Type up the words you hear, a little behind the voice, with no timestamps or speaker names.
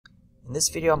In this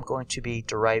video, I'm going to be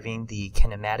deriving the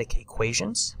kinematic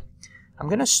equations. I'm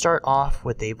going to start off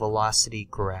with a velocity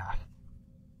graph.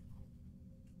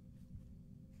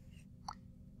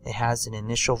 It has an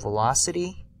initial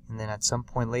velocity, and then at some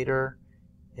point later,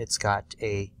 it's got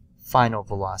a final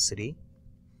velocity.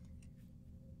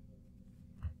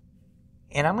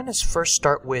 And I'm going to first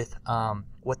start with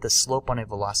what the slope on a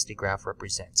velocity graph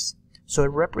represents. So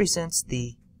it represents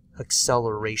the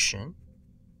acceleration.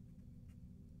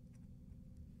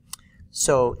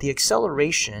 So the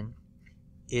acceleration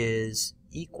is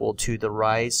equal to the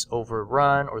rise over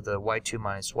run, or the y2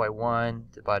 minus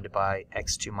y1 divided by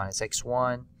x2 minus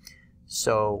x1.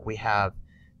 So we have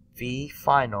v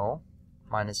final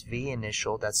minus v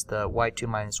initial, that's the y2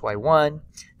 minus y1,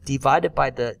 divided by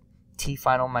the t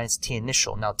final minus t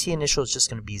initial. Now t initial is just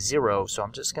going to be 0, so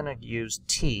I'm just going to use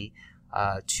t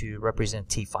to represent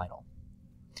t final.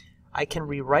 I can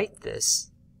rewrite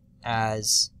this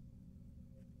as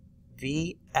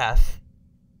vf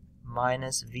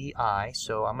minus vi,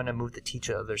 so I'm going to move the t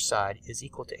to the other side, is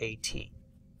equal to at.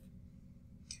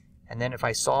 And then if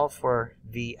I solve for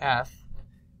vf,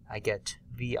 I get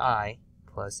vi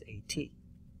plus at.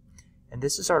 And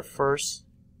this is our first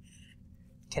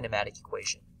kinematic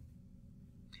equation.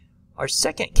 Our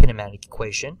second kinematic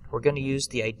equation, we're going to use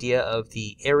the idea of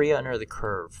the area under the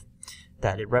curve,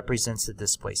 that it represents the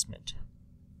displacement.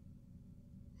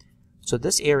 So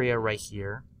this area right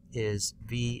here is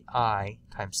vi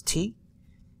times t,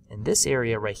 and this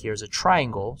area right here is a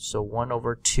triangle, so 1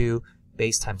 over 2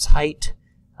 base times height.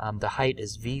 The height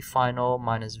is v final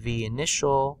minus v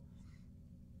initial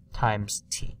times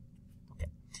t.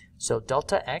 Okay. So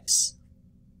delta x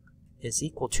is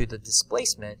equal to the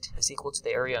displacement, is equal to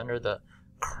the area under the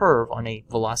curve on a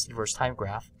velocity versus time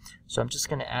graph. So I'm just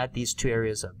going to add these two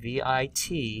areas up, vit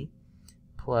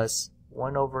plus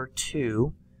 1 over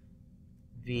 2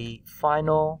 v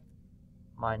final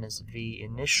minus v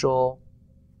initial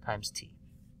times t.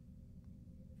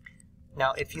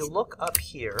 Now if you look up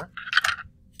here,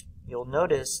 you'll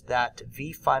notice that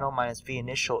v final minus v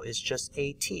initial is just at.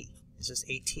 It's just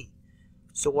at.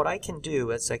 So what I can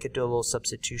do is I could do a little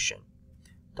substitution.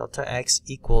 Delta x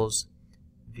equals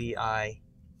vit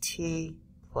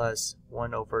plus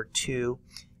 1 over 2,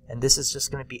 and this is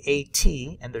just going to be at,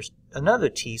 and there's another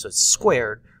t, so it's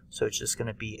squared, so it's just going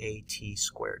to be at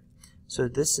squared. So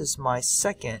this is my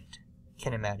second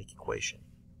kinematic equation.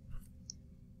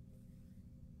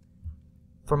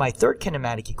 For my third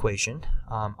kinematic equation,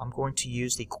 I'm going to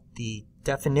use the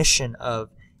definition of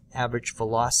average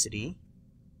velocity,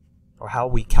 or how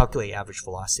we calculate average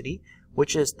velocity,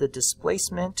 which is the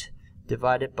displacement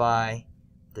divided by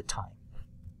the time.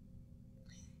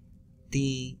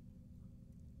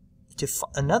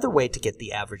 Another way to get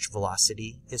the average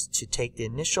velocity is to take the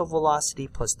initial velocity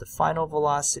plus the final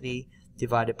velocity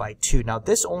divided by 2. Now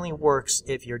this only works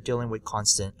if you're dealing with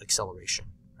constant acceleration.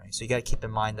 Right? So you got to keep in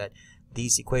mind that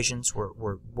these equations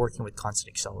we're working with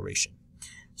constant acceleration.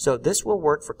 So this will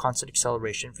work for constant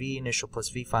acceleration. V initial plus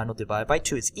V final divided by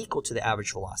 2 is equal to the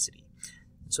average velocity.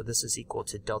 So this is equal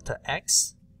to delta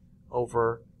x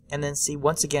over, and then see,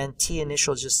 once again, t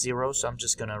initial is just 0, so I'm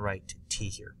just going to write t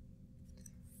here.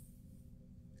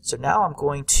 So now I'm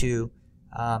going to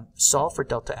solve for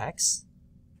delta x,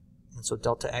 and so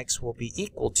delta x will be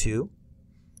equal to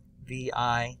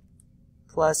vi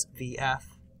plus vf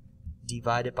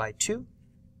divided by 2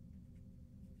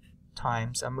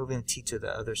 times, I'm moving the t to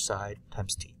the other side,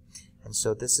 times t. And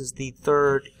so this is the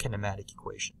third kinematic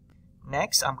equation.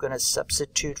 Next, I'm going to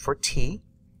substitute for t,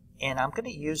 and I'm going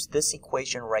to use this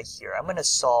equation right here. I'm going to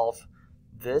solve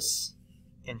this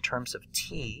in terms of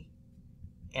t,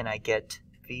 and I get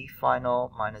v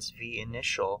final minus v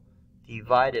initial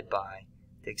divided by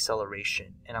the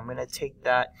acceleration. And I'm going to take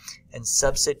that and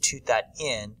substitute that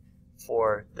in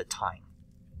for the time.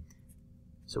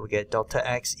 So we get delta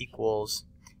x equals,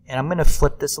 and I'm going to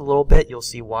flip this a little bit, you'll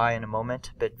see why in a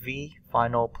moment, but v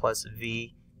final plus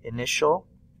v initial,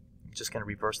 I'm just going to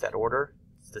reverse that order,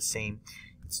 it's the same,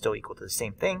 it's still equal to the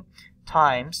same thing,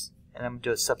 times, and I'm going to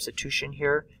do a substitution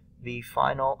here, v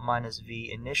final minus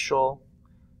v initial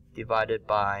divided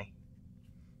by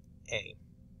a.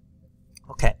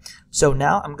 Okay, so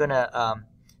now I'm going to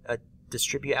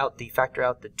distribute out factor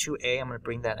out the 2a, I'm going to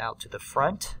bring that out to the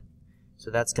front. So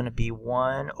that's going to be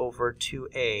 1 over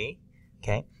 2a,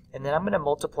 okay? And then I'm going to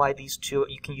multiply these two.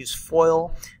 You can use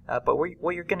FOIL, but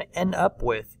what you're going to end up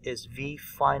with is v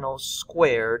final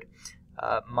squared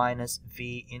minus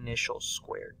v initial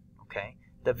squared, okay?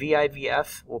 The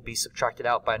VIVF will be subtracted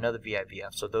out by another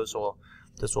VIVF, so those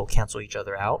will cancel each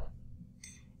other out.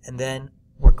 And then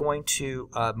we're going to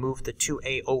move the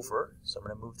 2a over. So I'm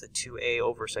going to move the 2a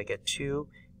over, so I get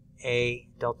 2a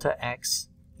delta x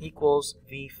equals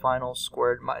v final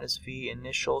squared minus v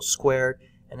initial squared.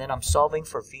 And then I'm solving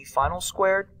for v final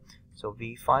squared. So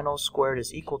v final squared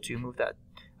is equal to, move that,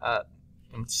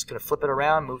 I'm just going to flip it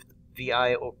around, move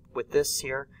vi with this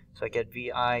here. So I get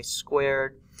vi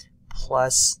squared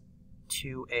plus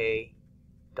 2a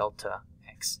delta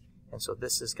x. And so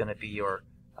this is going to be your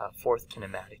fourth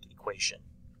kinematic equation.